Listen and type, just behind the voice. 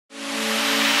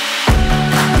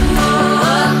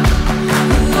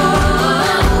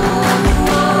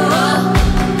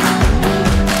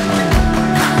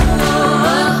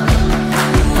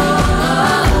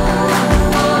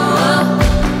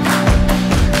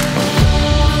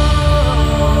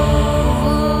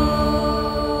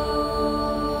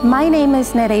My name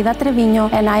is Nereida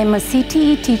Treviño, and I am a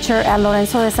CTE teacher at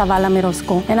Lorenzo de Zavala Middle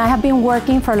School, and I have been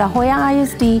working for La Joya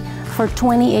ISD for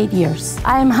 28 years.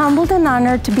 I am humbled and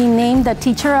honored to be named the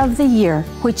Teacher of the Year,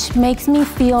 which makes me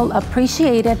feel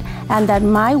appreciated and that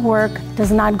my work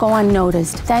does not go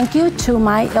unnoticed. Thank you to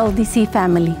my LDC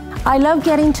family. I love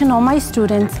getting to know my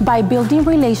students by building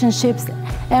relationships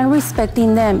and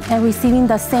respecting them and receiving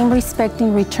the same respect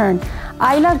in return.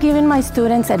 I love giving my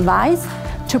students advice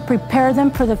to prepare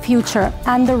them for the future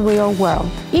and the real world.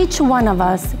 Each one of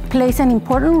us plays an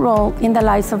important role in the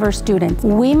lives of our students.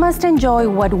 We must enjoy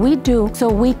what we do so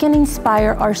we can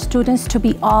inspire our students to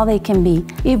be all they can be.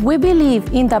 If we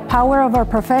believe in the power of our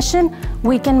profession,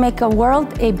 we can make a world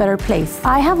a better place.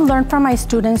 I have learned from my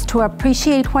students to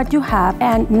appreciate what you have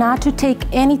and not to take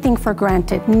anything for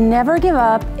granted. Never give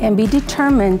up and be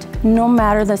determined no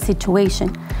matter the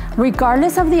situation.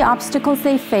 Regardless of the obstacles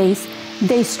they face,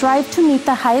 they strive to meet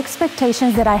the high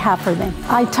expectations that I have for them.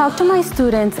 I talk to my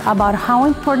students about how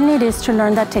important it is to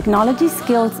learn the technology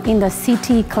skills in the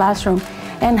CTE classroom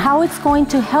and how it's going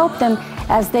to help them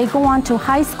as they go on to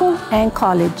high school and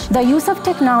college. The use of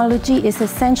technology is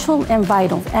essential and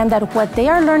vital, and that what they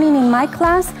are learning in my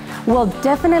class will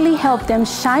definitely help them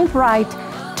shine bright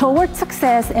towards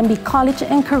success and be college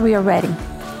and career ready.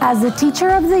 As the Teacher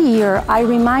of the Year, I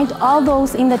remind all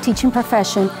those in the teaching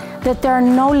profession that there are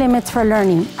no limits for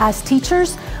learning. As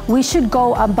teachers, we should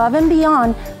go above and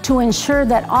beyond to ensure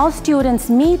that all students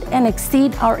meet and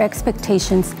exceed our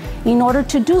expectations. In order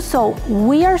to do so,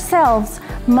 we ourselves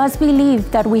must believe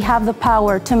that we have the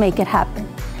power to make it happen.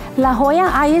 La Joya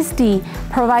ISD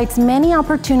provides many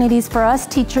opportunities for us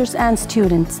teachers and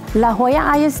students. La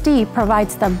Joya ISD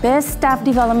provides the best staff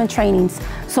development trainings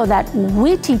so that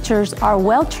we teachers are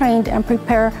well trained and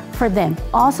prepared for them.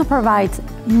 Also provides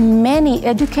many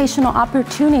educational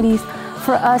opportunities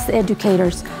for us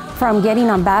educators, from getting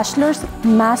a bachelor's,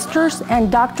 master's,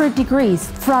 and doctorate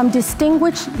degrees from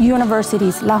distinguished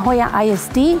universities. La Joya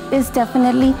ISD is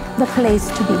definitely the place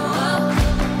to be.